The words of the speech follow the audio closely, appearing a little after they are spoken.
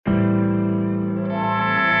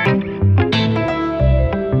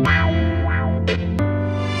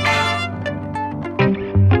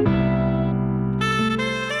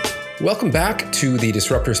Welcome back to the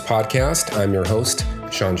Disruptors Podcast. I'm your host,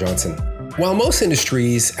 Sean Johnson. While most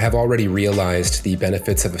industries have already realized the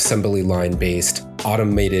benefits of assembly line-based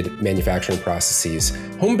automated manufacturing processes,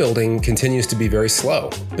 home building continues to be very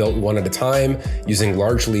slow, built one at a time, using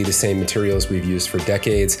largely the same materials we've used for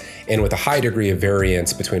decades, and with a high degree of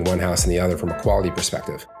variance between one house and the other from a quality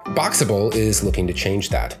perspective. Boxable is looking to change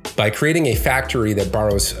that. By creating a factory that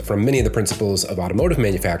borrows from many of the principles of automotive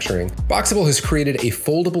manufacturing, Boxable has created a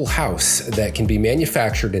foldable house that can be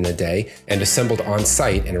manufactured in a day and assembled on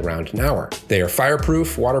site in around an hour. They are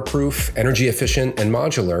fireproof, waterproof, energy efficient, and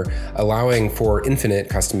modular, allowing for infinite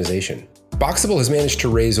customization. Boxable has managed to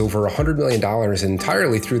raise over $100 million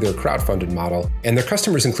entirely through their crowdfunded model, and their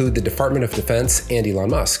customers include the Department of Defense and Elon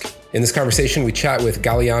Musk. In this conversation, we chat with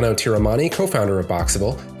Galiano Tiramani, co-founder of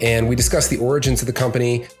Boxable, and we discuss the origins of the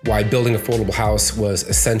company, why building a foldable house was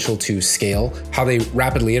essential to scale, how they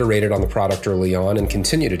rapidly iterated on the product early on and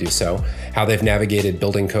continue to do so, how they've navigated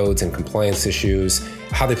building codes and compliance issues,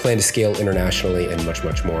 how they plan to scale internationally, and much,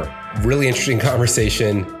 much more. Really interesting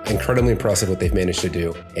conversation, incredibly impressive what they've managed to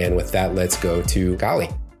do. And with that, let's go to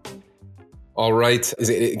Gali. All right. Is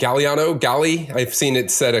it Galiano? Gali? I've seen it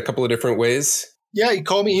said a couple of different ways. Yeah, you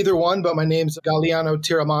call me either one, but my name's Galiano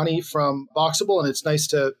Tiramani from Boxable, and it's nice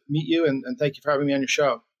to meet you, and thank you for having me on your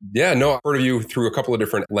show. Yeah, no, I've heard of you through a couple of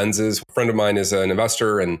different lenses. A friend of mine is an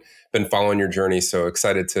investor and been following your journey, so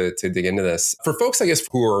excited to dig into this. For folks, I guess,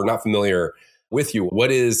 who are not familiar with you,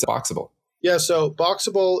 what is Boxable? Yeah, so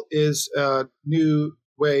Boxable is a new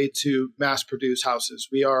way to mass produce houses.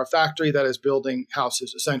 We are a factory that is building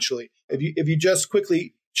houses, essentially. If you just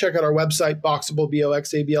quickly check out our website, Boxable,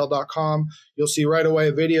 boxabl.com. You'll see right away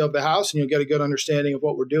a video of the house and you'll get a good understanding of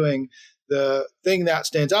what we're doing. The thing that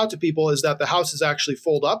stands out to people is that the houses actually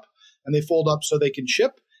fold up, and they fold up so they can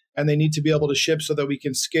ship, and they need to be able to ship so that we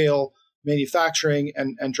can scale manufacturing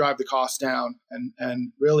and drive the costs down.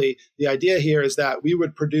 And really, the idea here is that we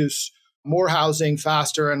would produce more housing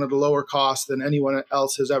faster and at a lower cost than anyone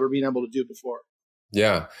else has ever been able to do before.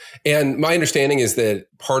 Yeah. And my understanding is that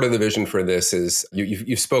part of the vision for this is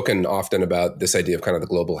you've spoken often about this idea of kind of the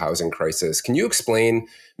global housing crisis. Can you explain,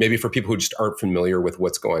 maybe for people who just aren't familiar with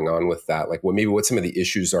what's going on with that, like what some of the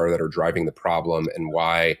issues are that are driving the problem and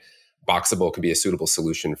why Boxable can be a suitable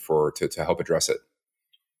solution to help address it?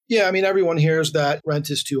 Yeah, I mean, everyone hears that rent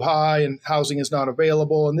is too high and housing is not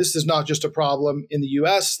available. And this is not just a problem in the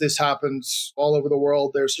US. This happens all over the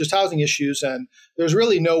world. There's just housing issues, and there's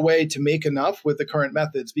really no way to make enough with the current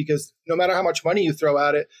methods, because no matter how much money you throw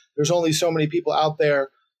at it, there's only so many people out there,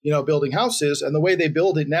 building houses. And the way they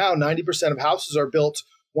build it now, 90% of houses are built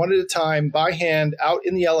one at a time by hand out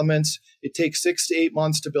in the elements. It takes 6 to 8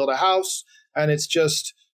 months to build a house. And it's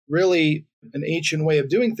just really an ancient way of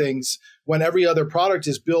doing things when every other product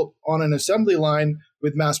is built on an assembly line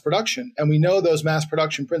with mass production. And we know those mass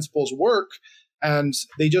production principles work, and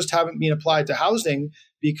they just haven't been applied to housing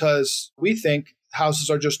because we think houses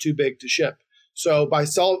are just too big to ship. So by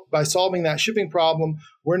solving that shipping problem,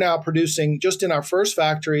 we're now producing, just in our first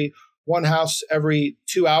factory, one house every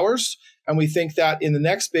 2 hours. And we think that in the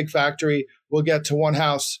next big factory, we'll get to one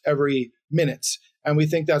house every minute. And we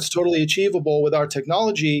think that's totally achievable with our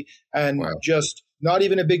technology, and Wow. Just not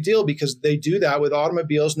even a big deal, because they do that with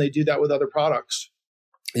automobiles and they do that with other products.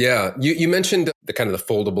 Yeah. You mentioned the kind of the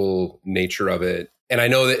foldable nature of it. And I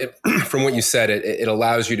know that from what you said, it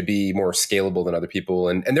allows you to be more scalable than other people.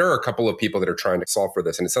 And there are a couple of people that are trying to solve for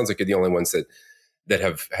this. And it sounds like you're the only ones that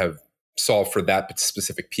have solved for that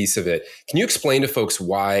specific piece of it. Can you explain to folks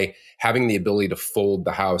why having the ability to fold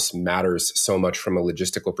the house matters so much from a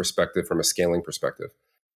logistical perspective, from a scaling perspective?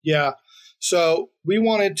 Yeah. So we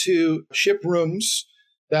wanted to ship rooms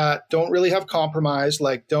that don't really have compromise,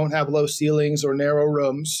 like don't have low ceilings or narrow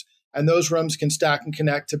rooms. And those rooms can stack and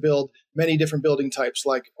connect to build many different building types,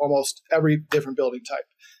 like almost every different building type.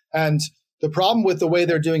 And the problem with the way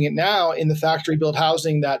they're doing it now in the factory built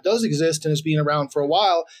housing that does exist and has been around for a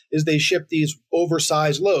while is they ship these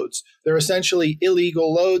oversized loads. They're essentially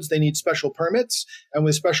illegal loads. They need special permits, and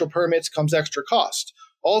with special permits comes extra cost.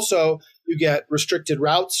 Also, you get restricted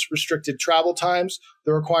routes, restricted travel times,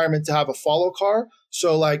 the requirement to have a follow car.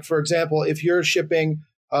 So like, for example, if you're shipping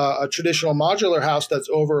a traditional modular house that's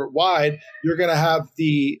over wide, you're going to have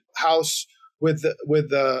the house with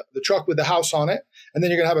the truck with the house on it. And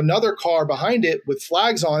then you're going to have another car behind it with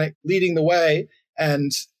flags on it leading the way.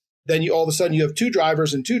 And then all of a sudden you have two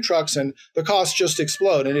drivers and two trucks, and the costs just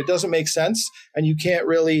explode. And it doesn't make sense. And you can't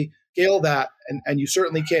really scale that. And you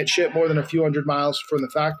certainly can't ship more than a few hundred miles from the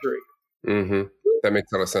factory. Mm-hmm. That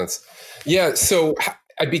makes a lot of sense. Yeah. So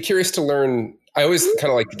I'd be curious to learn I always kind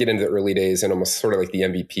of like to get into the early days and almost sort of like the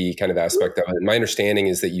MVP kind of aspect of it. And my understanding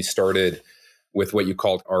is that you started with what you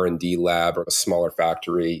called R&D lab or a smaller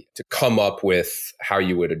factory to come up with how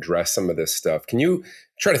you would address some of this stuff. Can you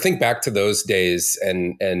try to think back to those days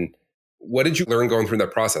and what did you learn going through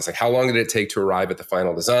that process? Like how long did it take to arrive at the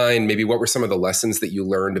final design? Maybe what were some of the lessons that you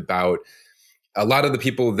learned about a lot of the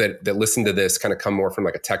people that listen to this kind of come more from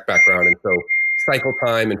like a tech background. And so cycle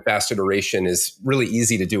time and fast iteration is really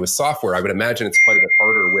easy to do with software. I would imagine it's quite a bit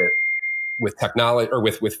harder with technology or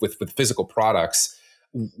with physical products.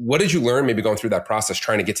 What did you learn maybe going through that process,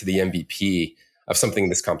 trying to get to the MVP of something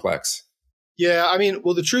this complex? Yeah, I mean,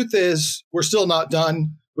 well, the truth is we're still not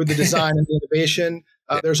done with the design and the innovation.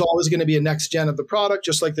 There's always going to be a next gen of the product,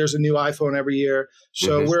 just like there's a new iPhone every year.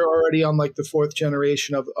 So we're already on like the fourth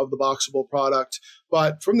generation of the boxable product.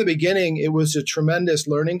 But from the beginning, it was a tremendous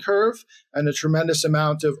learning curve and a tremendous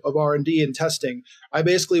amount of R&D and testing. I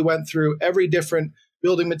basically went through every different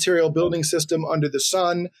building material, building system under the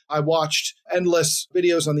sun. I watched endless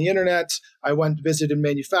videos on the internet. I went and visited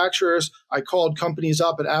manufacturers. I called companies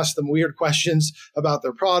up and asked them weird questions about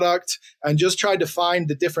their product and just tried to find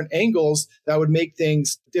the different angles that would make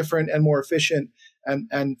things different and more efficient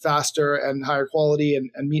and faster and higher quality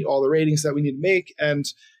and meet all the ratings that we need to make.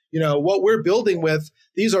 And, what we're building with,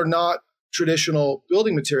 these are not traditional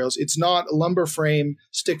building materials. It's not a lumber frame,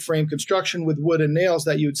 stick frame construction with wood and nails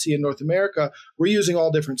that you would see in North America. We're using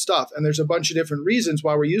all different stuff. And there's a bunch of different reasons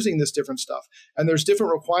why we're using this different stuff. And there's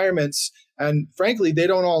different requirements. And frankly, they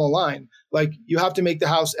don't all align. Like you have to make the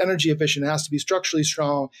house energy efficient. It has to be structurally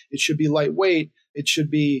strong. It should be lightweight. It should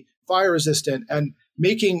be fire resistant. And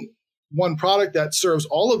making one product that serves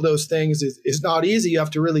all of those things is not easy. You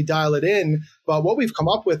have to really dial it in. But what we've come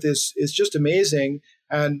up with is just amazing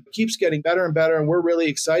and keeps getting better and better. And we're really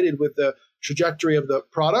excited with the trajectory of the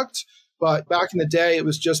product. But back in the day, it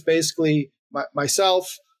was just basically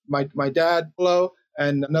myself, my dad,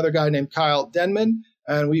 and another guy named Kyle Denman.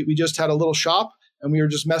 And we just had a little shop and we were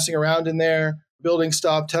just messing around in there, building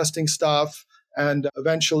stuff, testing stuff. And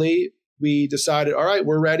eventually we decided, all right,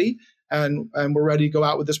 we're ready. And we're ready to go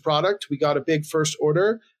out with this product. We got a big first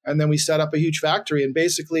order and then we set up a huge factory. And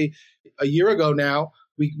basically a year ago now,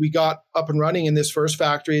 we got up and running in this first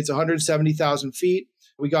factory. It's 170,000 feet.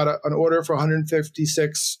 We got an order for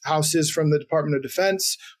 156 houses from the Department of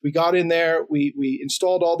Defense. We got in there. We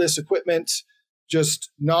installed all this equipment,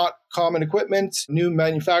 just not common equipment, new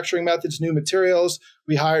manufacturing methods, new materials.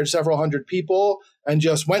 We hired several hundred people and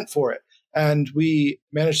just went for it. And we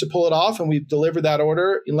managed to pull it off and we delivered that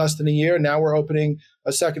order in less than a year. Now we're opening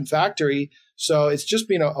a second factory. So it's just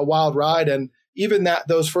been a wild ride. And even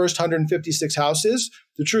those first 156 houses,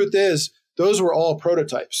 the truth is those were all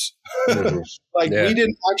prototypes. We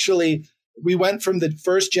went from the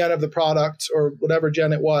first gen of the product or whatever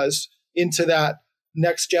gen it was into that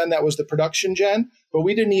next gen that was the production gen, but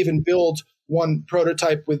we didn't even build one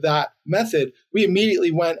prototype with that method. We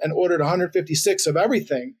immediately went and ordered 156 of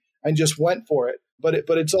everything and just went for it. But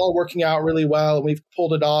it's all working out really well. And we've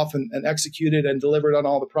pulled it off and executed and delivered on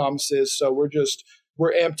all the promises. So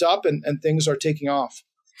we're amped up and things are taking off.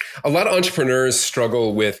 A lot of entrepreneurs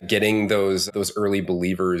struggle with getting those early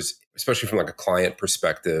believers, especially from like a client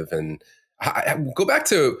perspective. And I go back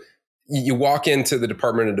to, you walk into the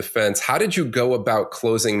Department of Defense. How did you go about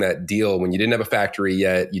closing that deal when you didn't have a factory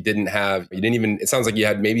yet? It sounds like you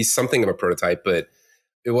had maybe something of a prototype, but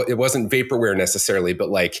it wasn't vaporware necessarily, but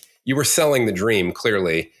like you were selling the dream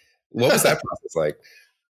clearly. What was that process like?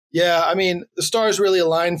 Yeah, I mean, the stars really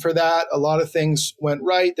aligned for that. A lot of things went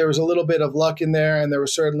right. There was a little bit of luck in there, and there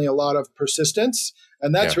was certainly a lot of persistence.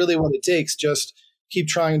 And that's really what it takes. Just keep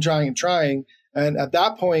trying and trying and trying. And at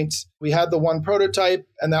that point, we had the one prototype,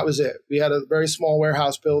 and that was it. We had a very small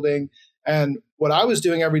warehouse building. And what I was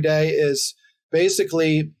doing every day is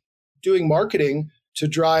basically doing marketing to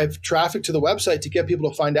drive traffic to the website to get people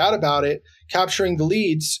to find out about it, capturing the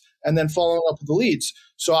leads, and then following up with the leads.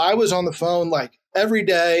 So I was on the phone like every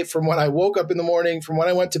day from when I woke up in the morning, from when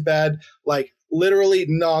I went to bed, like literally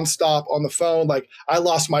nonstop on the phone. Like I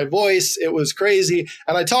lost my voice. It was crazy.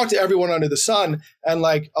 And I talked to everyone under the sun. And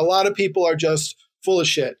like a lot of people are just full of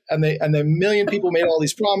shit. And a million people made all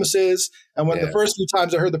these promises. And when the first few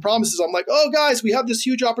times I heard the promises, I'm like, oh guys, we have this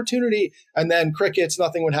huge opportunity. And then crickets,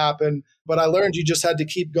 nothing would happen. But I learned you just had to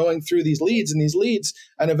keep going through these leads.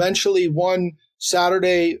 And eventually one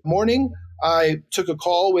Saturday morning, I took a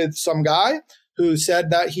call with some guy who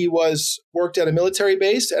said that he worked at a military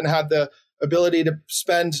base and had the ability to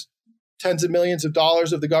spend tens of millions of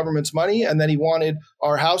dollars of the government's money. And then he wanted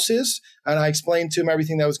our houses. And I explained to him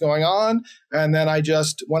everything that was going on. And then I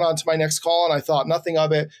just went on to my next call and I thought nothing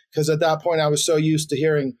of it because at that point I was so used to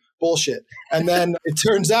hearing bullshit. And then it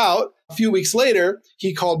turns out a few weeks later,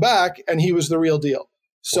 he called back and he was the real deal.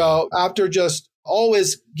 So after just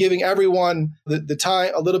always giving everyone the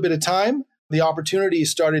time, a little bit of time, the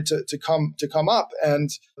opportunities started to come up. And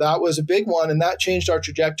that was a big one. And that changed our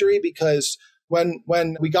trajectory because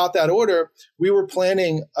when we got that order, we were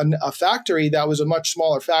planning a factory that was a much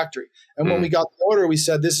smaller factory. And when we got the order, we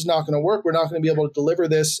said, this is not going to work. We're not going to be able to deliver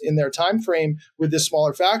this in their time frame with this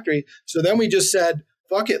smaller factory. So then we just said,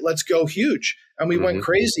 fuck it, let's go huge. And we went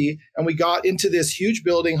crazy and we got into this huge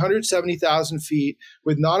building, 170,000 feet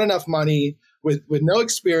with not enough money, with no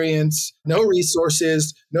experience, no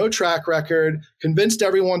resources, no track record, convinced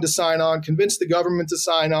everyone to sign on, convinced the government to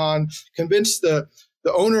sign on, convinced the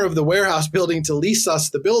owner of the warehouse building to lease us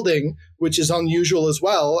the building, which is unusual as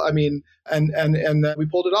well. I mean, and we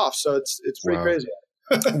pulled it off. So it's pretty crazy.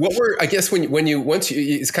 What were, I guess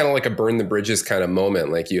it's kind of like a burn the bridges kind of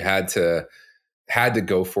moment. Like you had to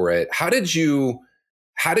go for it. How did you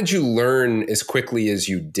learn as quickly as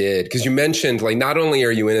you did? Because you mentioned like, not only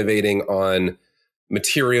are you innovating on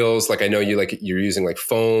materials, like I know you're using like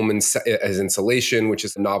foam as insulation, which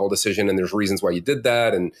is a novel decision. And there's reasons why you did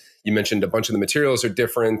that. And you mentioned a bunch of the materials are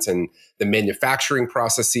different and the manufacturing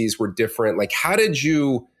processes were different. Like how did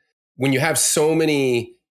you, when you have so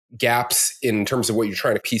many gaps in terms of what you're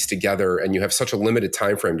trying to piece together and you have such a limited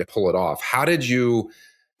time frame to pull it off, did you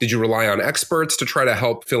rely on experts to try to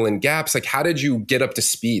help fill in gaps? Like how did you get up to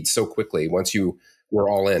speed so quickly once you were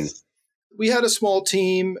all in? We had a small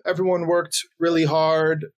team. Everyone worked really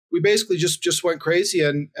hard. We basically just went crazy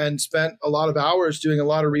and spent a lot of hours doing a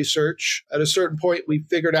lot of research. At a certain point, we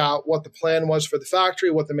figured out what the plan was for the factory,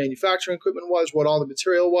 what the manufacturing equipment was, what all the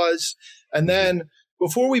material was. And then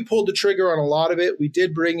before we pulled the trigger on a lot of it, we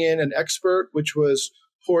did bring in an expert, which was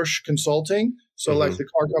Porsche Consulting. So like the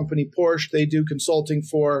car company Porsche, they do consulting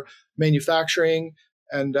for manufacturing.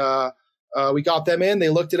 And we got them in. They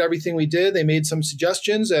looked at everything we did. They made some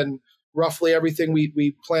suggestions and roughly everything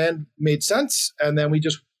we planned made sense. And then we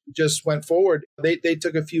just went forward. They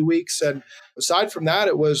took a few weeks. And aside from that,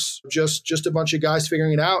 it was just a bunch of guys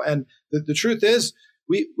figuring it out. And the truth is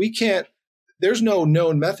we can't, there's no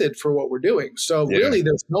known method for what we're doing. So really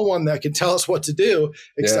there's no one that can tell us what to do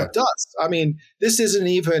except us. I mean, this isn't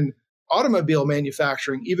even automobile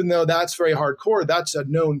manufacturing, even though that's very hardcore, that's a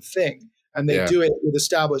known thing. And they do it with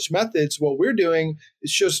established methods. What we're doing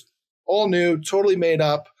is just all new, totally made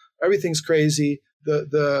up. Everything's crazy.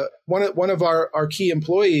 One of our key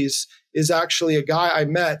employees is actually a guy I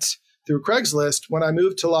met through Craigslist. When I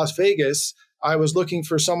moved to Las Vegas, I was looking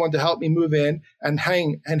for someone to help me move in and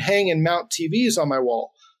hang and mount TVs on my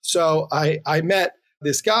wall. So I met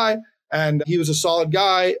this guy and he was a solid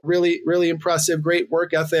guy, really, really impressive, great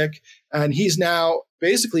work ethic. And he's now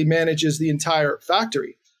basically manages the entire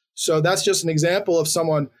factory. So that's just an example of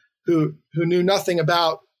someone who knew nothing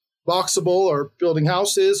about boxable or building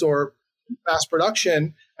houses or mass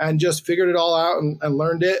production and just figured it all out and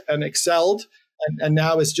learned it and excelled. And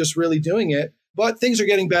now is just really doing it. But things are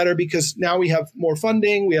getting better because now we have more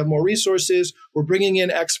funding, we have more resources, we're bringing in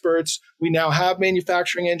experts, we now have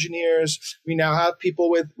manufacturing engineers, we now have people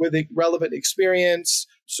with relevant experience.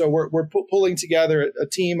 So we're pulling together a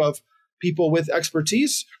team of people with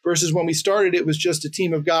expertise versus when we started, it was just a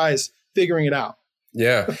team of guys figuring it out.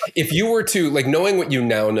 Yeah. If you were to, like, knowing what you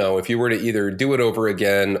now know, if you were to either do it over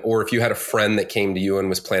again, or if you had a friend that came to you and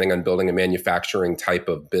was planning on building a manufacturing type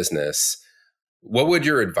of business, what would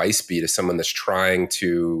your advice be to someone that's trying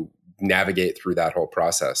to navigate through that whole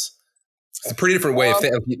process? It's a pretty different way of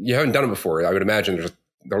thinking. You haven't done it before. I would imagine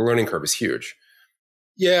the learning curve is huge.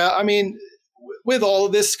 Yeah. I mean, with all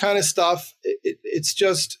of this kind of stuff, it's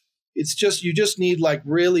just, you just need like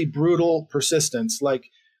really brutal persistence. Like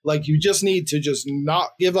you just need to just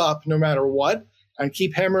not give up no matter what and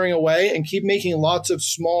keep hammering away and keep making lots of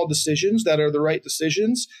small decisions that are the right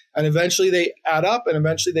decisions. And eventually they add up and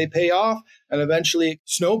eventually they pay off and eventually it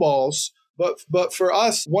snowballs. But for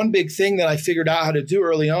us, one big thing that I figured out how to do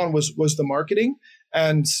early on was the marketing.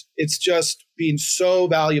 And it's just been so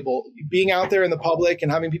valuable. Being out there in the public and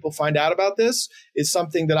having people find out about this is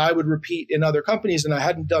something that I would repeat in other companies and I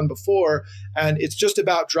hadn't done before. And it's just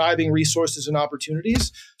about driving resources and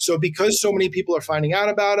opportunities. So because so many people are finding out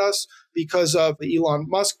about us, because of the Elon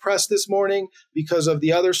Musk press this morning, because of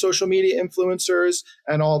the other social media influencers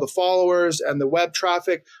and all the followers and the web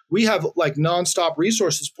traffic, we have like nonstop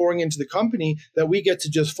resources pouring into the company that we get to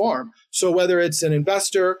just farm. So whether it's an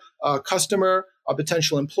investor, a customer, a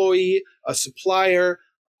potential employee, a supplier,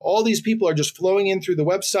 all these people are just flowing in through the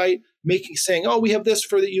website, saying, oh, we have this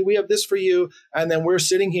for you, we have this for you. And then we're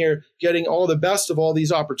sitting here getting all the best of all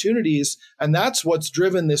these opportunities. And that's what's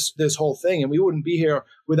driven this whole thing. And we wouldn't be here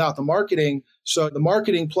without the marketing. So the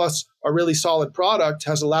marketing plus a really solid product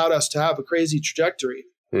has allowed us to have a crazy trajectory.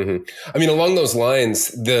 Mm-hmm. I mean, along those lines,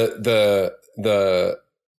 the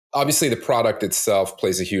obviously the product itself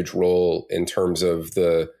plays a huge role in terms of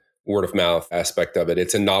the word of mouth aspect of it.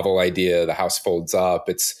 It's a novel idea. The house folds up.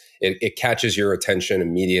 It catches your attention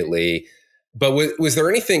immediately. But was there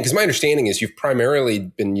anything, because my understanding is you've primarily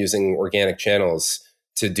been using organic channels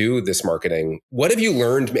to do this marketing. What have you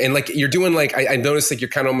learned? And like you're doing like, I noticed like you're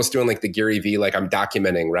kind of almost doing like the Gary V, like I'm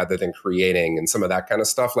documenting rather than creating and some of that kind of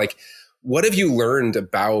stuff. Like what have you learned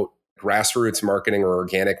about grassroots marketing or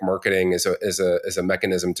organic marketing as a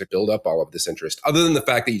mechanism to build up all of this interest, other than the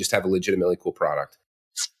fact that you just have a legitimately cool product?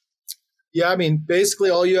 Yeah, I mean, basically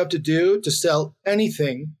all you have to do to sell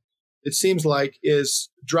anything, it seems like, is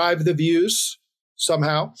drive the views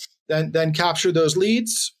somehow, then capture those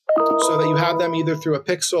leads so that you have them either through a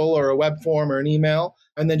pixel or a web form or an email,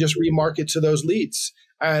 and then just remarket to those leads.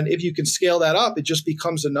 And if you can scale that up, it just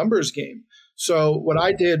becomes a numbers game. So what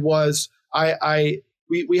I did was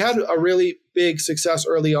we had a really big success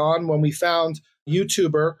early on when we found a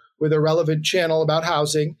YouTuber with a relevant channel about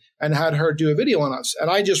housing and had her do a video on us.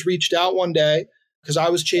 And I just reached out one day because I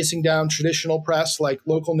was chasing down traditional press like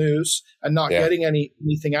local news and not getting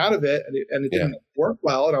anything out of it. And it didn't work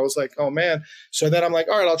well. And I was like, oh man. So then I'm like,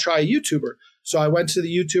 all right, I'll try a YouTuber. So I went to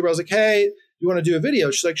the YouTuber. I was like, hey, you want to do a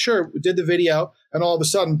video? She's like, sure. We did the video. And all of a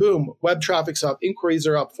sudden, boom, web traffic's up, inquiries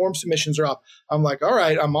are up, form submissions are up. I'm like, all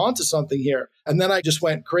right, I'm onto something here. And then I just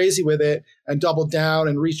went crazy with it and doubled down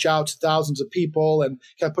and reached out to thousands of people and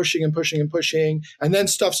kept pushing and pushing and pushing. And then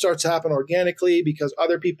stuff starts to happen organically because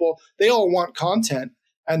other people, they all want content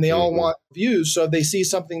and they all want views. So if they see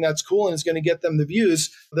something that's cool and it's going to get them the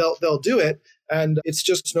views, they'll do it. And it's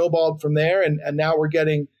just snowballed from there. And now we're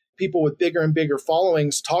getting people with bigger and bigger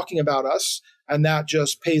followings talking about us. And that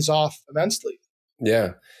just pays off immensely.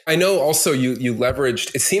 Yeah. I know also you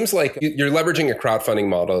leveraged, it seems like you're leveraging a crowdfunding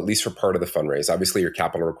model, at least for part of the fundraise. Obviously, your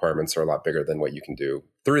capital requirements are a lot bigger than what you can do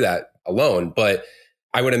through that alone. But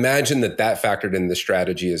I would imagine that factored in the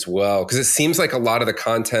strategy as well, because it seems like a lot of the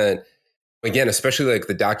content, again, especially like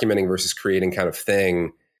the documenting versus creating kind of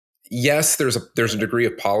thing. Yes, there's a degree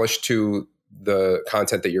of polish to the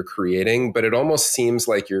content that you're creating, but it almost seems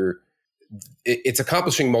like it's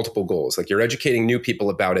accomplishing multiple goals. Like you're educating new people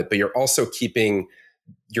about it, but you're also keeping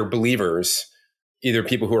your believers, either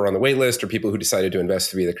people who are on the wait list or people who decided to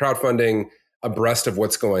invest via the crowdfunding, abreast of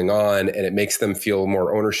what's going on, and it makes them feel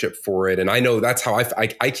more ownership for it. And I know that's how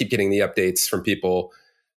I keep getting the updates from people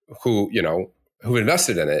who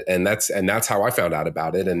invested in it, and that's how I found out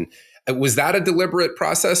about it. And was that a deliberate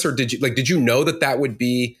process, or did you know that would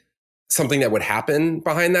be something that would happen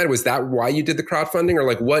behind that? Was that why you did the crowdfunding, or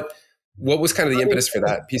like what was kind of the impetus for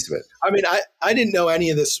that piece of it? I mean, I didn't know any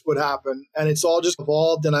of this would happen, and it's all just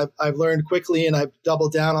evolved, and I've learned quickly, and I've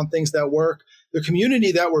doubled down on things that work. The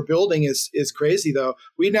community that we're building is crazy, though.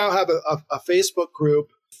 We now have a Facebook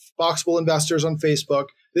group, Boxable Investors on Facebook.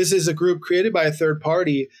 This is a group created by a third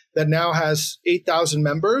party that now has 8,000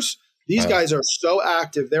 members. These guys are so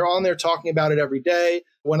active. They're on there talking about it every day.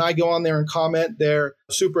 When I go on there and comment, they're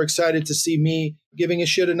super excited to see me giving a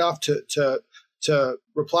shit enough to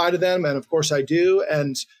reply to them. And of course I do.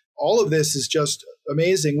 And all of this is just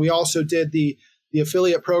amazing. We also did the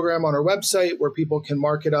affiliate program on our website where people can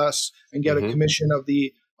market us and get a commission of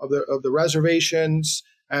the reservations.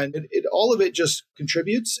 And all of it just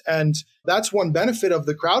contributes. And that's one benefit of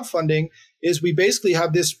the crowdfunding is we basically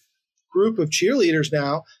have this group of cheerleaders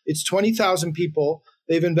now. It's 20,000 people.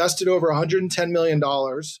 They've invested over $110 million.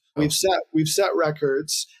 We've set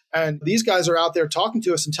records. And these guys are out there talking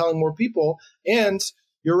to us and telling more people. And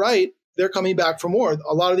you're right, they're coming back for more.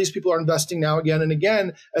 A lot of these people are investing now again and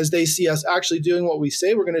again as they see us actually doing what we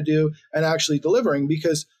say we're going to do and actually delivering,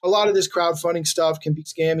 because a lot of this crowdfunding stuff can be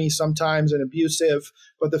scammy sometimes and abusive.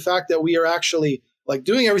 But the fact that we are actually like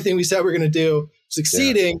doing everything we said we're going to do,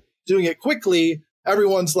 succeeding, doing it quickly,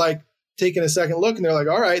 everyone's like taking a second look and they're like,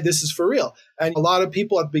 all right, this is for real. And a lot of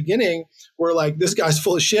people at the beginning were like, this guy's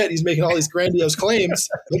full of shit. He's making all these grandiose claims,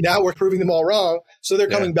 but now we're proving them all wrong. So they're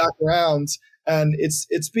coming back around. And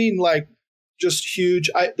it's been like just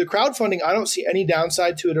huge. The crowdfunding, I don't see any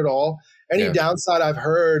downside to it at all. Any downside I've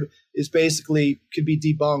heard is basically could be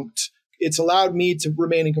debunked. It's allowed me to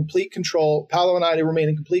remain in complete control, Paolo and I to remain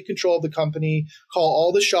in complete control of the company, call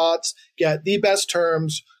all the shots, get the best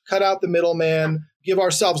terms, cut out the middleman, give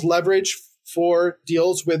ourselves leverage for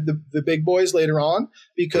deals with the big boys later on,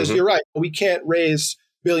 because you're right. We can't raise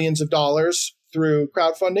billions of dollars through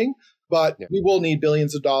crowdfunding, but Yeah. we will need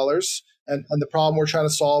billions of dollars. And the problem we're trying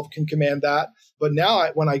to solve can command that. But now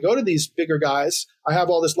when I go to these bigger guys, I have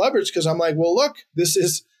all this leverage because I'm like, well, look, this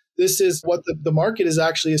is what the market is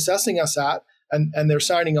actually assessing us at. And they're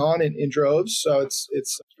signing on in droves. So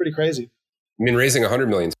it's pretty crazy. I mean, raising 100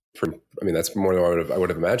 million, that's more than I would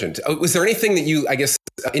have imagined. Was there anything that you, I guess,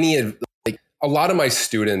 a lot of my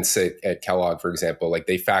students at Kellogg, for example, like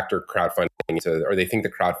they factor crowdfunding or they think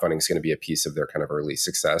that crowdfunding is going to be a piece of their kind of early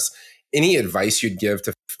success. Any advice you'd give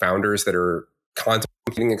to founders that are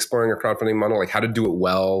contemplating exploring a crowdfunding model, like how to do it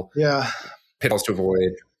well? Yeah. Pitfalls to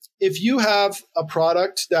avoid? If you have a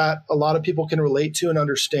product that a lot of people can relate to and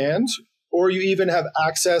understand, or you even have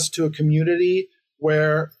access to a community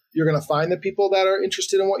where you're going to find the people that are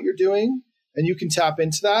interested in what you're doing and you can tap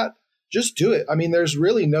into that, just do it. I mean, there's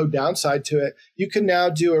really no downside to it. You can now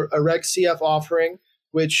do a Reg CF offering,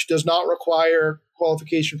 which does not require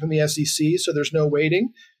qualification from the SEC. So there's no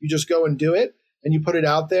waiting. You just go and do it and you put it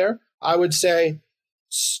out there. I would say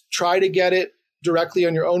try to get it directly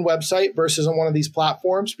on your own website versus on one of these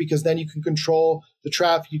platforms, because then you can control the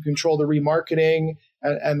traffic, you control the remarketing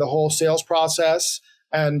and the whole sales process,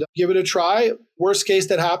 and give it a try. Worst case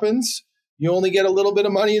that happens, you only get a little bit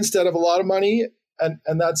of money instead of a lot of money,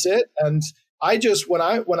 and that's it. And I just, when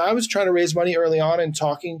I was trying to raise money early on and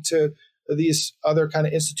talking to these other kind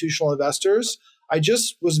of institutional investors, I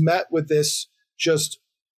just was met with this just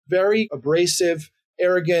very abrasive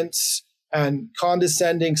arrogance and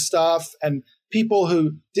condescending stuff, and people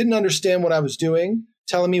who didn't understand what I was doing,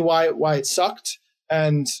 telling me why it sucked.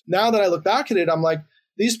 And now that I look back at it, I'm like,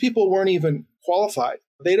 these people weren't even qualified.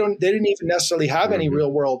 They didn't even necessarily have any real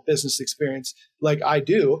world business experience like I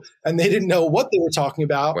do. And they didn't know what they were talking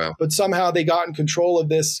about, Wow. But somehow they got in control of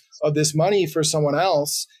this money for someone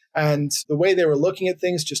else. And the way they were looking at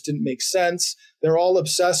things just didn't make sense. They're all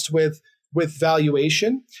obsessed with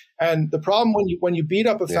valuation. And the problem when you beat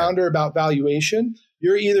up a founder about valuation,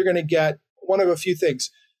 you're either going to get one of a few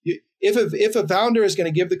things. If a founder is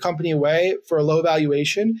going to give the company away for a low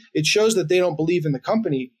valuation, it shows that they don't believe in the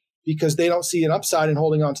company because they don't see an upside in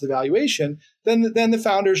holding on to the valuation. Then the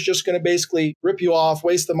founder is just going to basically rip you off,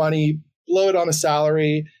 waste the money, blow it on a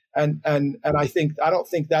salary. And I don't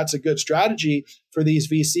think that's a good strategy for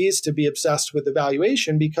these VCs to be obsessed with the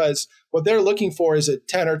valuation, because what they're looking for is a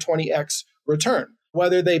 10 or 20x return.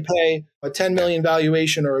 Whether they pay a 10 million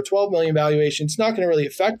valuation or a 12 million valuation, it's not going to really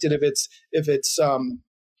affect it if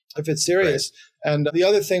it's serious. Right. And the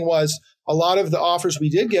other thing was, a lot of the offers we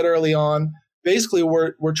did get early on basically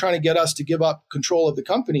were trying to get us to give up control of the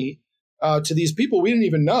company to these people we didn't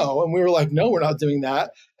even know. And we were like, no, we're not doing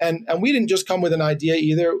that. And we didn't just come with an idea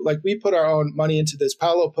either. Like, we put our own money into this.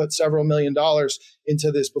 Paolo put several $1 million into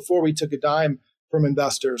this before we took a dime from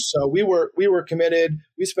investors. So we were committed.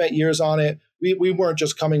 We spent years on it. We weren't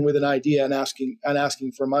just coming with an idea and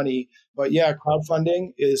asking for money. But yeah,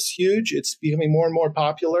 crowdfunding is huge. It's becoming more and more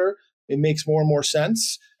popular. It makes more and more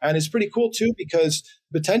sense. And it's pretty cool too, because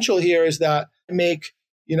the potential here is that make,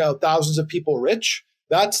 thousands of people rich.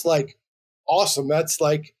 That's like awesome. That's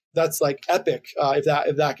like epic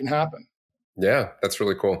if that can happen. Yeah, that's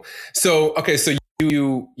really cool. So, okay, so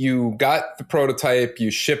you got the prototype,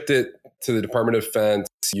 you shipped it to the Department of Defense,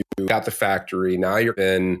 you got the factory. Now you're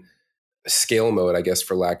in scale mode, I guess,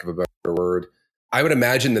 for lack of a better word. I would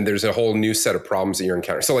imagine that there's a whole new set of problems that you're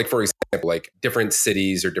encountering. So, like, for example, like different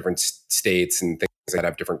cities or different states and things that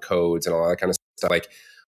have different codes and all that kind of stuff. Like,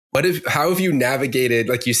 how have you navigated,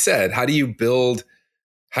 like you said, how do you build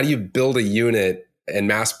a unit and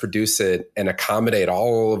mass produce it and accommodate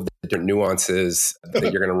all of the different nuances that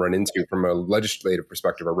you're going to run into from a legislative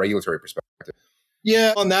perspective or regulatory perspective?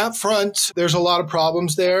 Yeah, on that front, there's a lot of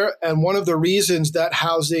problems there. And one of the reasons that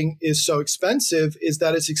housing is so expensive is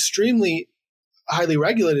that it's extremely highly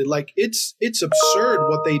regulated. Like, it's absurd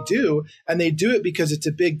what they do. And they do it because it's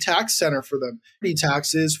a big tax center for them. Property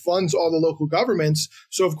taxes funds all the local governments.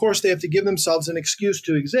 So of course they have to give themselves an excuse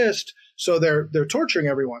to exist. So they're torturing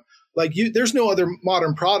everyone. Like, there's no other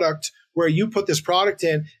modern product where you put this product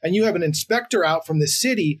in and you have an inspector out from the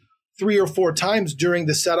city 3 or 4 times during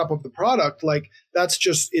the setup of the product. Like, that's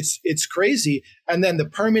just, it's crazy. And then the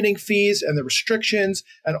permitting fees and the restrictions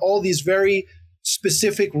and all these very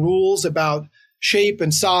specific rules about shape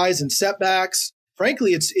and size and setbacks.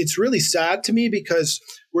 Frankly, it's really sad to me, because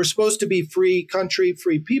we're supposed to be free country,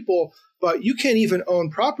 free people, but you can't even own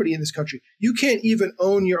property in this country. You can't even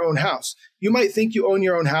own your own house. You might think you own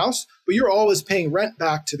your own house, but you're always paying rent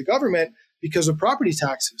back to the government because of property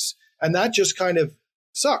taxes. And that just kind of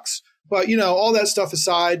sucks. But, all that stuff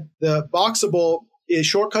aside, the Boxable it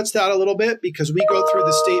shortcuts that a little bit because we go through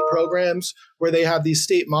the state programs where they have these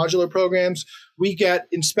state modular programs. We get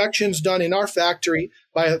inspections done in our factory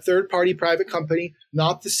by a third-party private company,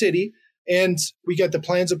 not the city, and we get the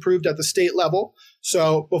plans approved at the state level.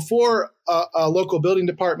 So before a local building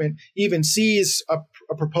department even sees a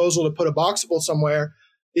proposal to put a boxable somewhere,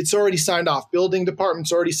 it's already signed off. Building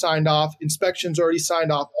department's already signed off. Inspection's already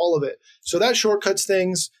signed off, all of it. So that shortcuts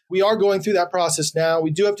things. We are going through that process now.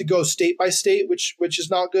 We do have to go state by state, which is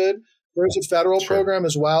not good. There's a federal program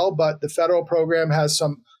as well, but the federal program has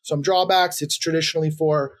some drawbacks. It's traditionally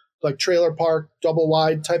for like trailer park, double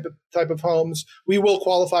wide type of homes. We will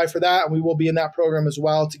qualify for that, and we will be in that program as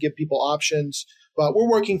well to give people options. But we're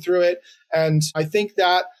working through it. And I think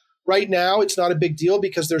that right now, it's not a big deal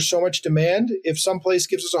because there's so much demand. If some place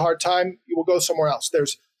gives us a hard time, we will go somewhere else.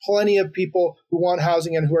 There's plenty of people who want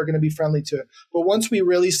housing and who are going to be friendly to it. But once we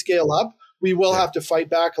really scale up, we will have to fight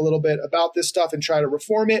back a little bit about this stuff and try to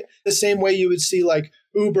reform it the same way you would see like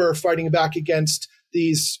Uber fighting back against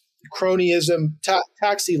these cronyism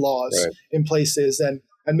taxi laws in places and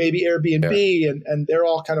maybe Airbnb and they're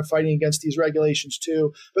all kind of fighting against these regulations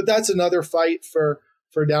too. But that's another fight for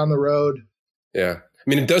down the road. Yeah. I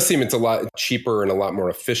mean, it does seem it's a lot cheaper and a lot more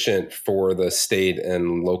efficient for the state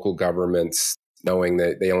and local governments knowing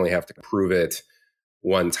that they only have to prove it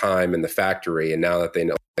one time in the factory. And now that they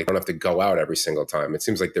know they don't have to go out every single time, it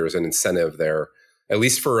seems like there's an incentive there, at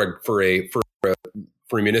least for a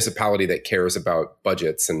municipality that cares about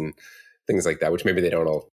budgets and things like that, which maybe they don't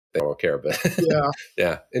all care, but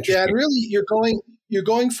yeah, interesting. Yeah, and really you're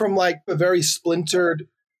going from like a very splintered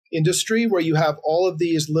industry where you have all of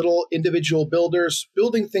these little individual builders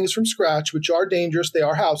building things from scratch, which are dangerous. They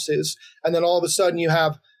are houses. And then all of a sudden you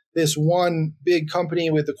have this one big company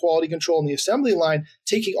with the quality control and the assembly line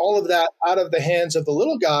taking all of that out of the hands of the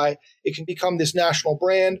little guy. It can become this national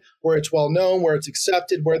brand where it's well known, where it's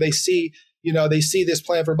accepted, where they see this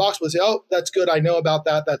plan for box, but they say, oh, that's good. I know about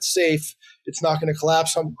that. That's safe. It's not going to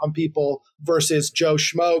collapse on people versus Joe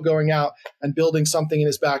Schmo going out and building something in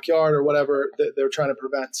his backyard or whatever that they're trying to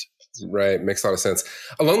prevent. Right. Makes a lot of sense.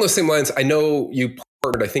 Along those same lines, I know you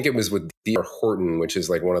partnered, I think it was with D.R. Horton, which is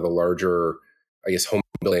like one of the larger, I guess, home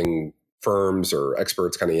building firms or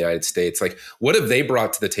experts kind of in the United States. Like, what have they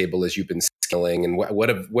brought to the table as you've been scaling, and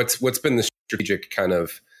what's been the strategic kind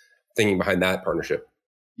of thinking behind that partnership?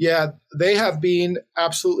 Yeah, they have been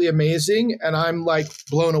absolutely amazing. And I'm like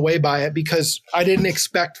blown away by it because I didn't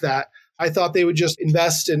expect that. I thought they would just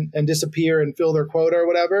invest and disappear and fill their quota or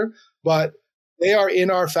whatever. But they are in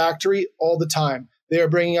our factory all the time. They are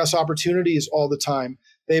bringing us opportunities all the time.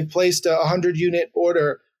 They've placed a 100-unit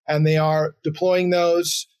order and they are deploying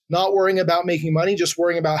those, not worrying about making money, just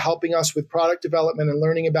worrying about helping us with product development and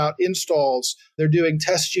learning about installs. They're doing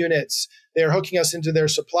test units. They're hooking us into their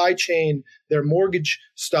supply chain, their mortgage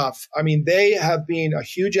stuff. I mean, they have been a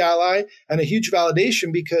huge ally and a huge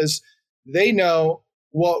validation because they know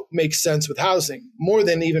what makes sense with housing more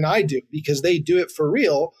than even I do because they do it for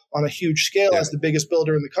real on a huge scale as the biggest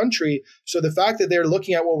builder in the country. So the fact that they're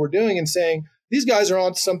looking at what we're doing and saying, these guys are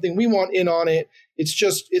on something, we want in on it,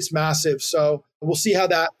 it's massive. So we'll see how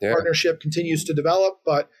that partnership continues to develop,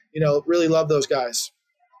 but really love those guys.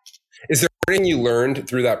 Is there anything you learned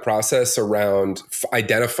through that process around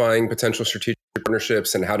identifying potential strategic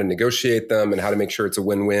partnerships and how to negotiate them and how to make sure it's a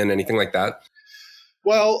win-win, anything like that?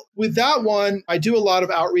 Well, with that one, I do a lot of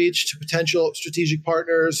outreach to potential strategic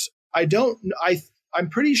partners. I'm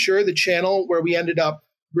pretty sure the channel where we ended up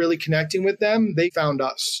really connecting with them, they found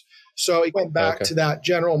us. So it went back to that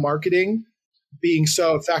general marketing being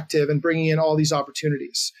so effective and bringing in all these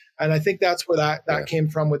opportunities. And I think that's where that came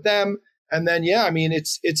from with them. And then,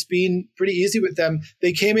 it's been pretty easy with them.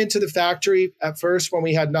 They came into the factory at first when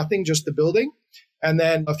we had nothing, just the building. And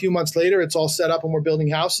then a few months later, it's all set up and we're building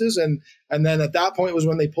houses. And then at that point was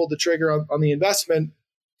when they pulled the trigger on the investment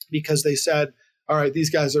because they said, all right, these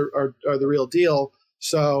guys are the real deal.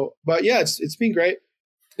 So, but yeah, it's been great.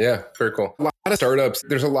 Yeah, very cool. A lot of startups,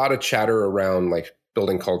 there's a lot of chatter around like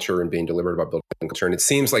building culture and being deliberate about building culture. And it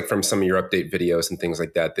seems like from some of your update videos and things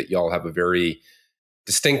like that y'all have a very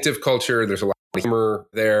distinctive culture. There's a lot of humor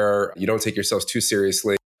there. You don't take yourselves too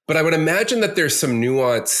seriously. But I would imagine that there's some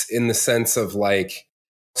nuance in the sense of like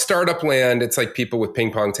startup land. It's like people with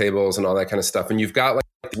ping pong tables and all that kind of stuff. And you've got like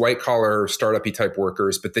white collar startup-y type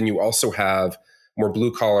workers, but then you also have more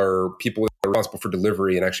blue collar people that are responsible for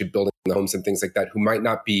delivery and actually building the homes and things like that who might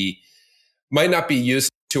not be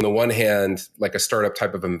used to, on the one hand, like a startup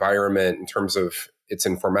type of environment in terms of its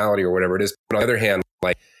informality or whatever it is. But on the other hand,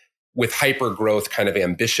 like with hyper growth kind of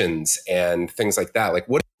ambitions and things like that. Like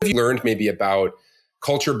what have you learned maybe about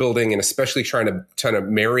culture building and especially trying to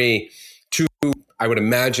marry two I would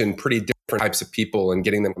imagine, pretty different types of people and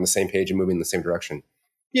getting them on the same page and moving in the same direction.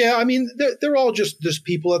 Yeah, I mean, they're all just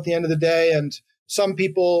people at the end of the day. And some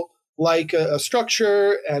people like a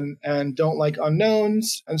structure and don't like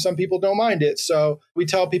unknowns, and some people don't mind it. So we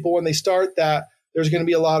tell people when they start that there's going to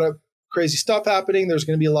be a lot of crazy stuff happening. There's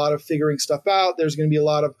going to be a lot of figuring stuff out. There's going to be a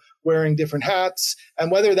lot of wearing different hats.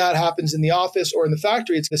 And whether that happens in the office or in the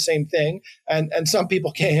factory, it's the same thing. And some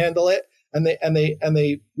people can't handle it, and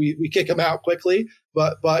we kick them out quickly.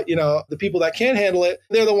 But the people that can handle it,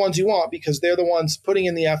 they're the ones you want, because they're the ones putting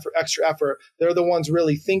in the extra effort. They're the ones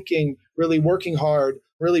really thinking, really working hard,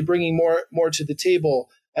 really bringing more to the table,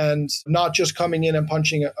 and not just coming in and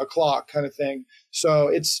punching a clock kind of thing. So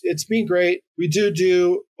it's been great. We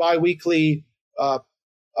do bi-weekly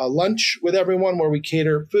lunch with everyone where we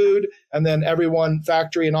cater food, and then everyone,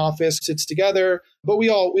 factory and office, sits together. But we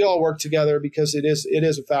all work together because it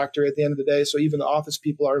is a factory at the end of the day. So even the office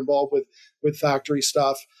people are involved with factory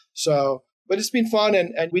stuff. So, but it's been fun,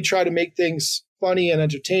 and we try to make things funny and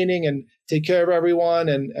entertaining and take care of everyone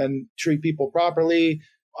and treat people properly.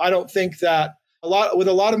 I don't think that a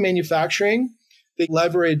lot of manufacturing, they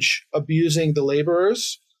leverage abusing the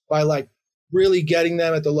laborers by really getting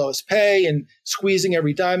them at the lowest pay and squeezing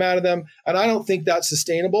every dime out of them. And I don't think that's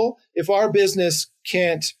sustainable. If our business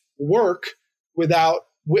can't work while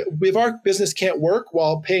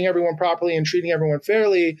paying everyone properly and treating everyone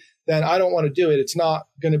fairly, then I don't want to do it. It's not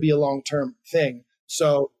going to be a long-term thing.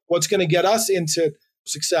 So what's going to get us into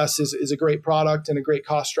success is a great product and a great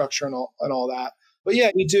cost structure and all that. But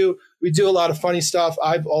yeah, we do a lot of funny stuff.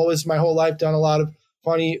 I've always my whole life done a lot of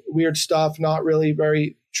funny, weird stuff, not really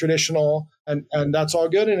very traditional. And that's all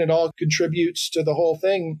good. And it all contributes to the whole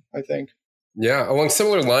thing, I think. Yeah. Along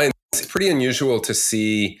similar lines, it's pretty unusual to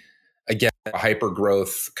see, again, a hyper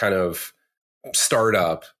growth kind of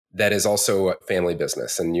startup that is also a family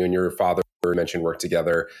business. And you and your father mentioned work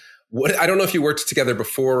together. I don't know if you worked together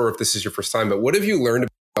before or if this is your first time, but what have you learned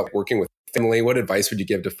about working with family? What advice would you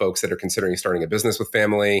give to folks that are considering starting a business with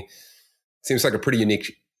family? Seems like a pretty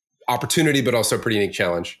unique opportunity, but also a pretty unique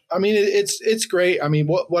challenge. I mean, it's great. I mean,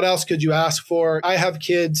 what else could you ask for? I have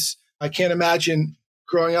kids. I can't imagine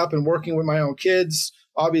growing up and working with my own kids.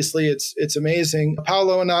 Obviously, it's amazing.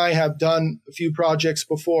 Paolo and I have done a few projects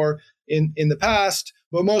before in the past,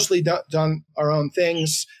 but mostly done our own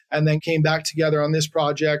things, and then came back together on this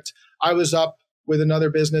project. I was up with another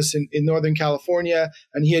business in Northern California,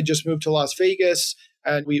 and he had just moved to Las Vegas.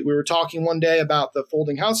 And we were talking one day about the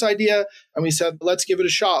folding house idea, and we said, let's give it a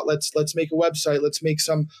shot. Let's make a website. Let's make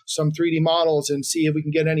some 3D models and see if we can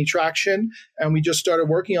get any traction. And we just started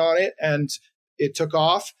working on it, and it took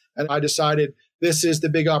off. And I decided, this is the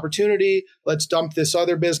big opportunity. Let's dump this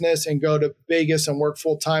other business and go to Vegas and work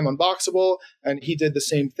full time on Boxable. And he did the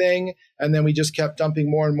same thing. And then we just kept dumping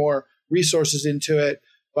more and more resources into it.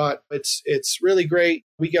 But it's really great.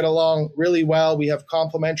 We get along really well. We have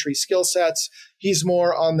complementary skill sets. He's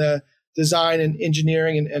more on the design and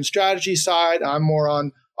engineering and strategy side. I'm more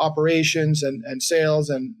on operations and sales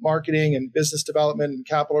and marketing and business development and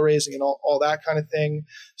capital raising and all that kind of thing.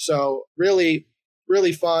 So really,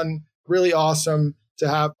 really fun, really awesome to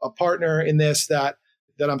have a partner in this that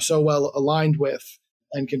I'm so well aligned with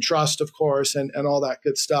and can trust, of course, and all that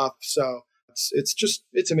good stuff. So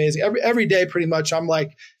it's amazing. Every day, pretty much, I'm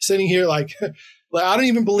like sitting here like I don't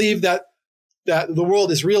even believe that the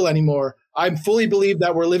world is real anymore. I fully believe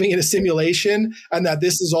that we're living in a simulation and that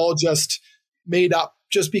this is all just made up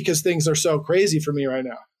just because things are so crazy for me right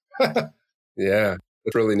now. Yeah,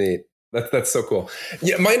 that's really neat. That's so cool.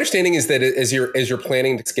 Yeah, my understanding is that as you're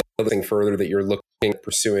planning to scale the thing further, that you're looking at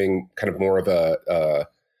pursuing kind of more of a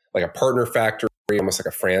partner factory, almost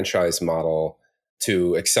like a franchise model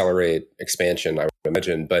to accelerate expansion, I would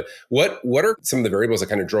imagine. But what are some of the variables that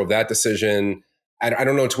kind of drove that decision? I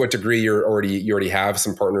don't know to what degree you already have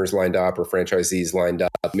some partners lined up or franchisees lined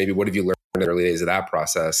up. Maybe what have you learned in the early days of that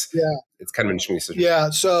process? Yeah. It's kind of an interesting decision.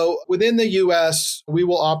 Yeah. So within the US, we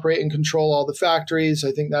will operate and control all the factories.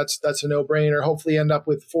 I think that's a no-brainer. Hopefully end up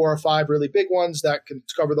with 4 or 5 really big ones that can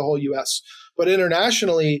cover the whole US. But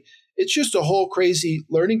internationally, it's just a whole crazy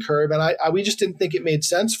learning curve. And we just didn't think it made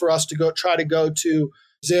sense for us to go to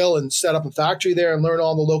Brazil and set up a factory there and learn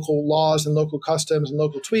all the local laws and local customs and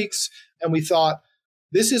local tweaks. And we thought,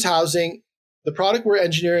 this is housing. The product we're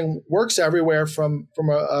engineering works everywhere from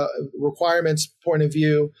a requirements point of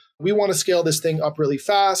view. We want to scale this thing up really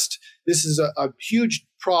fast. This is a huge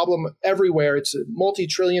problem everywhere. It's a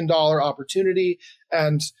multi-trillion-dollar opportunity.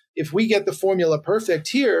 And if we get the formula perfect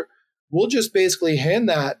here, we'll just basically hand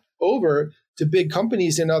that over to big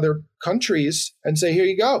companies in other countries and say, here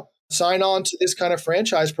you go. sign on to this kind of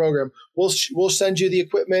franchise program. We'll send you the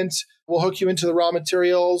equipment. We'll hook you into the raw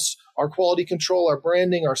materials, our quality control, our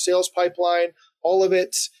branding, our sales pipeline, all of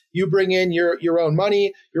it. You bring in your own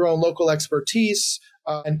money, your own local expertise,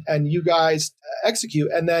 and you guys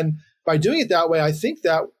execute. And then by doing it that way, I think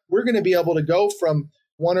that we're going to be able to go from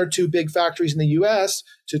one or two big factories in the US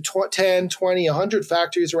to 10, 20, 100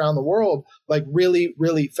 factories around the world, like really,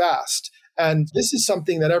 really fast. And this is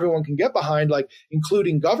something that everyone can get behind, like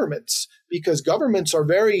including governments, because governments are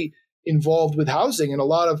very involved with housing, and a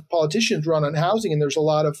lot of politicians run on housing, and there's a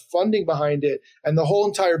lot of funding behind it. And the whole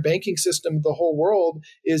entire banking system of the whole world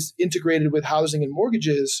is integrated with housing and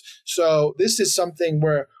mortgages. So this is something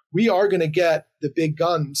where we are going to get the big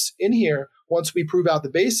guns in here once we prove out the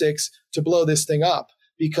basics to blow this thing up,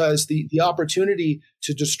 because the opportunity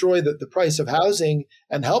to destroy the price of housing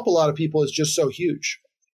and help a lot of people is just so huge.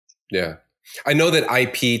 Yeah. I know that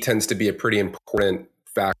IP tends to be a pretty important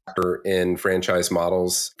factor in franchise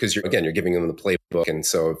models because you're giving them the playbook. And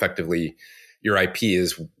so effectively your IP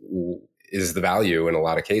is the value in a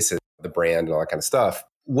lot of cases, the brand and all that kind of stuff.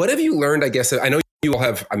 What have you learned, I guess? I know you all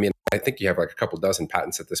have, I think you have like a couple dozen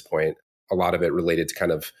patents at this point, a lot of it related to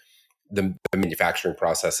kind of the manufacturing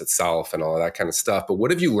process itself and all of that kind of stuff. But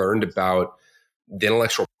what have you learned about the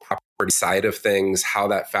intellectual property side of things, how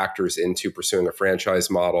that factors into pursuing a franchise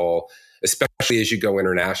model, especially as you go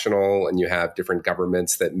international and you have different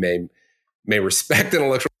governments that may respect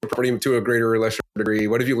intellectual property to a greater or lesser degree?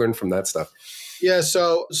 What have you learned from that stuff? Yeah,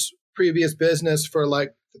 so previous business for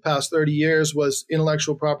like the past 30 years was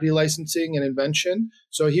intellectual property licensing and invention.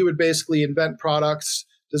 So he would basically invent products,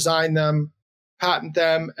 design them, patent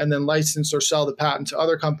them, and then license or sell the patent to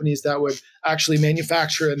other companies that would actually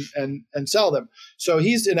manufacture and sell them. So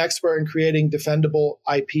he's an expert in creating defendable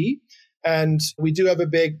IP. And we do have a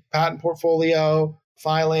big patent portfolio,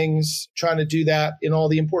 filings, trying to do that in all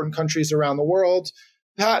the important countries around the world.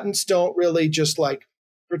 Patents don't really just like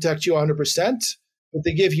protect you 100%, but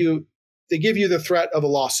they give you the threat of a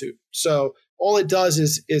lawsuit. So all it does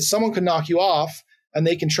is someone can knock you off and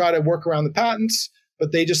they can try to work around the patents,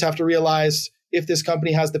 but they just have to realize if this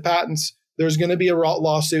company has the patents, there's going to be a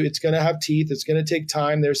lawsuit. It's going to have teeth. It's going to take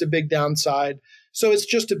time. There's a big downside. So it's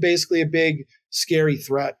just basically a big, scary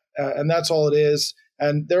threat. And that's all it is.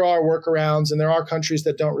 And there are workarounds and there are countries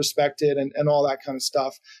that don't respect it and all that kind of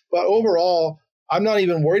stuff. But overall, I'm not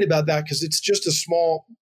even worried about that because it's just a small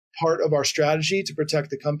part of our strategy to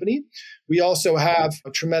protect the company. We also have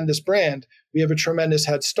a tremendous brand. We have a tremendous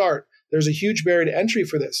head start. There's a huge barrier to entry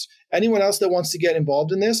for this. Anyone else that wants to get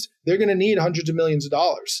involved in this, they're going to need hundreds of millions of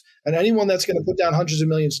dollars. And anyone that's going to put down hundreds of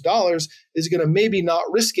millions of dollars is going to maybe not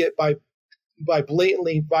risk it by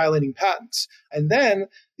blatantly violating patents. And then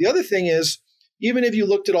the other thing is, even if you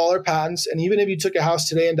looked at all our patents, and even if you took a house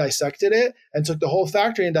today and dissected it and took the whole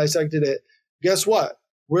factory and dissected it, guess what?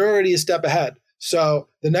 We're already a step ahead. So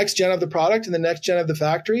the next gen of the product and the next gen of the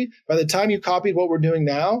factory, by the time you copied what we're doing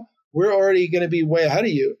now, we're already going to be way ahead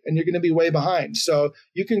of you and you're going to be way behind. So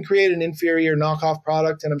you can create an inferior knockoff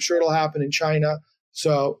product, and I'm sure it'll happen in China.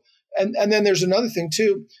 So, and then there's another thing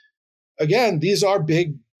too. Again, these are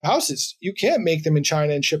big houses. You can't make them in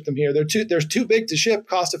China and ship them here. They're too big to ship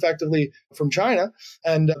cost effectively from China.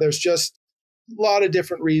 And there's just a lot of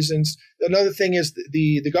different reasons. Another thing is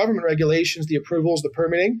the government regulations, the approvals, the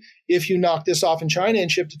permitting. If you knock this off in China and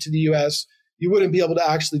shipped it to the US, you wouldn't be able to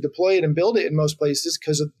actually deploy it and build it in most places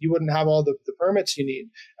because you wouldn't have all the permits you need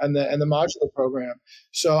and the modular program.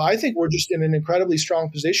 So I think we're just in an incredibly strong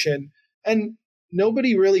position, and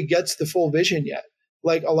nobody really gets the full vision yet.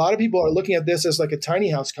 Like a lot of people are looking at this as like a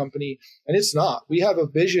tiny house company, and it's not. We have a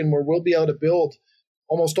vision where we'll be able to build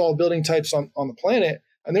almost all building types on the planet,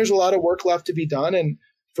 and there's a lot of work left to be done. And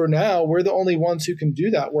for now, we're the only ones who can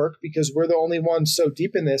do that work because we're the only ones so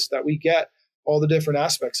deep in this that we get all the different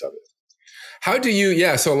aspects of it. How do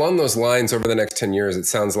you, so along those lines, over the next 10 years, it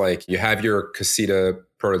sounds like you have your Casita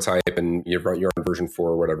prototype and you're on version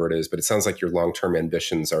 4 or whatever it is, but it sounds like your long-term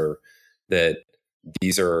ambitions are that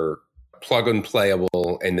these are plug and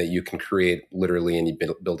playable and that you can create literally any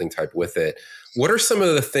building type with it. What are some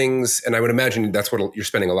of the things, and I would imagine that's what you're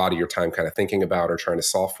spending a lot of your time kind of thinking about or trying to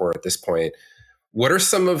solve for at this point. What are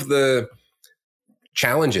some of the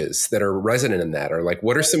challenges that are resonant in that? Or like,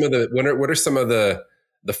 what are some of the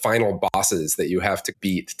final bosses that you have to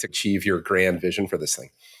beat to achieve your grand vision for this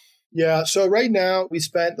thing? Yeah. So right now we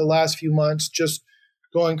spent the last few months just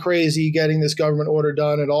going crazy, getting this government order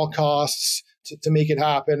done at all costs to make it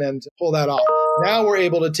happen and to pull that off. Now we're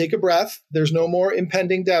able to take a breath. There's no more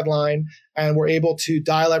impending deadline, and we're able to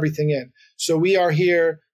dial everything in. So we are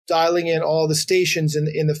here dialing in all the stations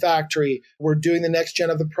in the factory. We're doing the next gen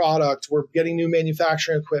of the product. We're getting new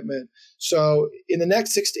manufacturing equipment. So in the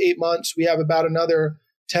next 6 to 8 months, we have about another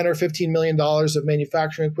 10 or $15 million of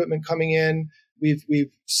manufacturing equipment coming in.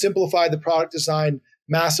 We've simplified the product design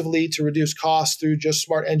massively to reduce costs through just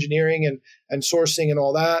smart engineering and sourcing and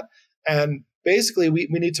all that. And basically, we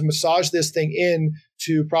need to massage this thing in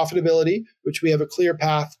to profitability, which we have a clear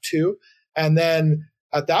path to. And then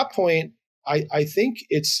at that point, I think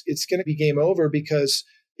it's going to be game over, because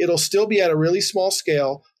it'll still be at a really small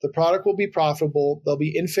scale. The product will be profitable. There'll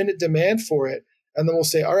be infinite demand for it. And then we'll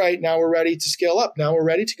say, all right, now we're ready to scale up. Now we're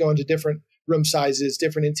ready to go into different room sizes,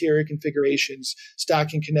 different interior configurations,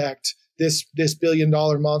 stack and connect, this $1 billion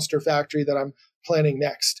monster factory that I'm planning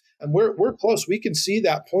next. And we're close. We can see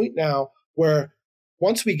that point now where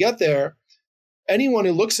once we get there, anyone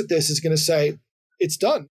who looks at this is going to say, it's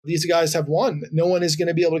done. These guys have won. No one is going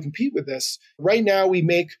to be able to compete with this. Right now, we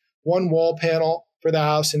make one wall panel for the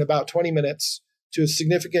house in about 20 minutes to a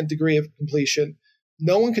significant degree of completion.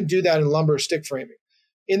 No one can do that in lumber or stick framing.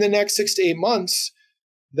 In the next 6 to 8 months,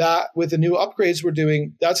 that with the new upgrades we're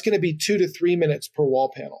doing, that's going to be 2 to 3 minutes per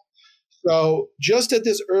wall panel. So just at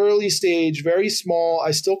this early stage, very small,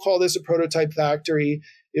 I still call this a prototype factory.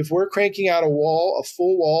 If we're cranking out a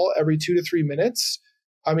full wall every 2 to 3 minutes,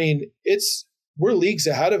 I mean, we're leagues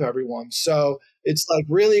ahead of everyone. So it's like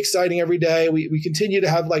really exciting every day. We continue to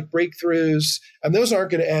have like breakthroughs, and those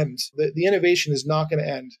aren't going to end. The innovation is not going to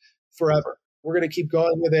end forever. We're going to keep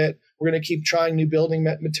going with it. We're going to keep trying new building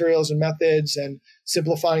materials and methods and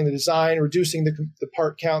simplifying the design, reducing the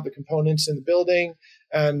part count, the components in the building,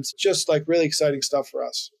 and just like really exciting stuff for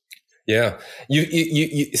us. Yeah. You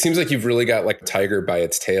it seems like you've really got like a tiger by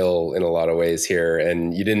its tail in a lot of ways here.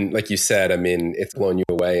 And you didn't, like you said, I mean, it's blown you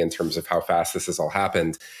away in terms of how fast this has all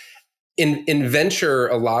happened. In venture,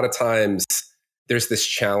 a lot of times there's this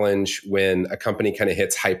challenge when a company kind of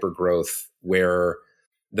hits hyper growth where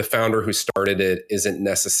the founder who started it isn't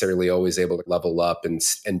necessarily always able to level up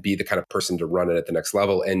and be the kind of person to run it at the next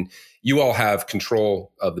level. And you all have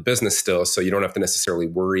control of the business still, so you don't have to necessarily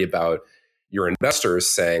worry about your investors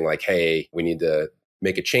saying like, hey, we need to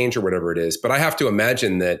make a change or whatever it is. But I have to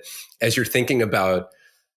imagine that as you're thinking about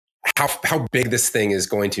how big this thing is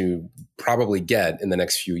going to probably get in the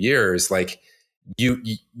next few years, like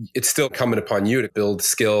it's still incumbent upon you to build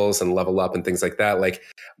skills and level up and things like that. Like,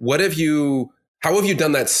 how have you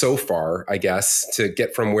done that so far, I guess, to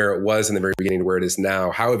get from where it was in the very beginning to where it is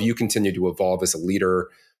now? How have you continued to evolve as a leader,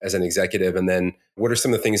 as an executive? And then what are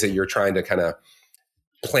some of the things that you're trying to kind of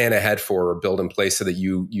plan ahead for or build in place so that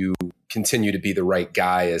you continue to be the right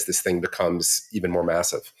guy as this thing becomes even more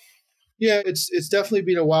massive? Yeah, it's definitely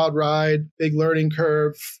been a wild ride, big learning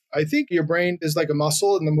curve. I think your brain is like a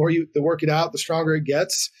muscle, and the more you work it out, the stronger it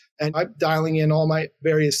gets. And I'm dialing in all my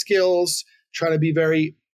various skills, trying to be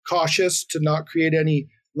very cautious to not create any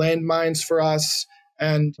landmines for us.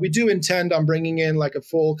 And we do intend on bringing in like a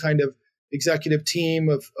full kind of executive team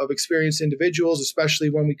of experienced individuals,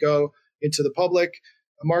 especially when we go into the public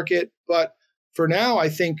market. But for now, I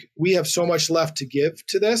think we have so much left to give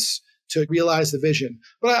to this to realize the vision.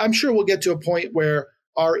 But I'm sure we'll get to a point where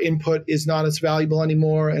our input is not as valuable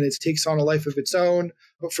anymore and it takes on a life of its own.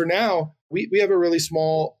 But for now, we have a really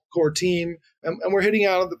small core team, and we're hitting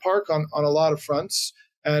out of the park on a lot of fronts.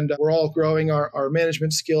 And we're all growing our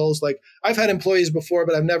management skills. Like, I've had employees before,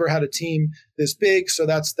 but I've never had a team this big. So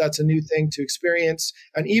that's a new thing to experience.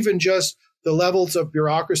 And even just the levels of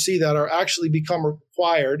bureaucracy that are actually become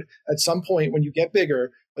required at some point when you get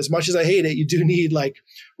bigger. As much as I hate it, you do need like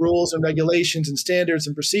rules and regulations and standards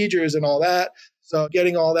and procedures and all that. So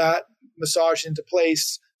getting all that massaged into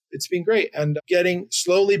place, it's been great. And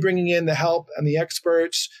slowly bringing in the help and the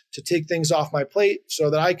experts to take things off my plate so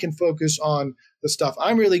that I can focus on the stuff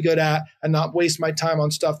I'm really good at and not waste my time on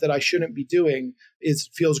stuff that I shouldn't be doing. It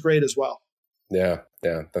feels great as well. Yeah,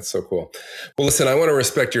 that's so cool. Well, listen, I want to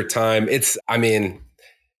respect your time. It's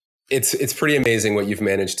pretty amazing what you've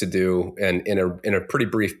managed to do and in a pretty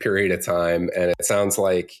brief period of time. And it sounds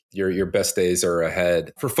like your best days are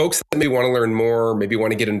ahead. For folks that may want to learn more, maybe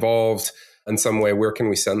want to get involved in some way, where can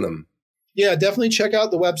we send them? Yeah, definitely check out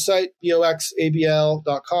the website,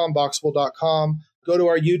 boxabl.com, boxable.com. Go to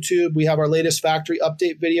our YouTube. We have our latest factory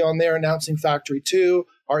update video on there announcing Factory 2.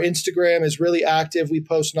 Our Instagram is really active. We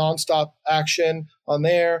post nonstop action on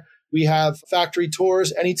there. We have factory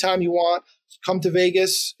tours anytime you want. Come to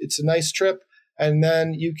Vegas. It's a nice trip. And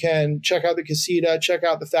then you can check out the casita, check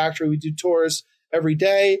out the factory. We do tours every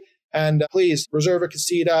day. And please reserve a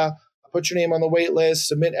casita, put your name on the wait list,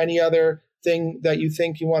 submit any other thing that you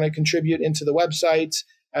think you want to contribute into the website.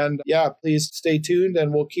 And yeah, please stay tuned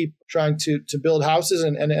and we'll keep trying to build houses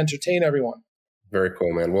and entertain everyone. Very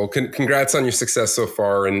cool, man. Well, congrats on your success so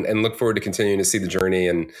far and look forward to continuing to see the journey.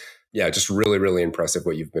 And yeah, just really, really impressive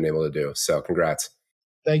what you've been able to do. So congrats.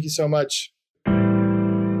 Thank you so much.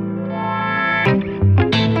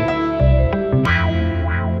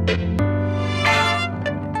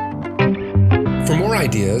 For more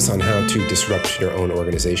ideas on how to disrupt your own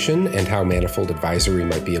organization and how Manifold Advisory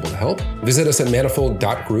might be able to help, visit us at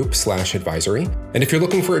manifold.group/advisory. And if you're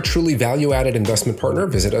looking for a truly value-added investment partner,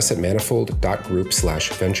 visit us at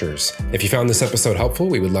manifold.group/ventures. If you found this episode helpful,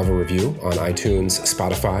 we would love a review on iTunes,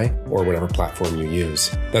 Spotify, or whatever platform you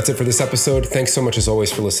use. That's it for this episode. Thanks so much as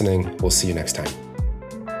always for listening. We'll see you next time.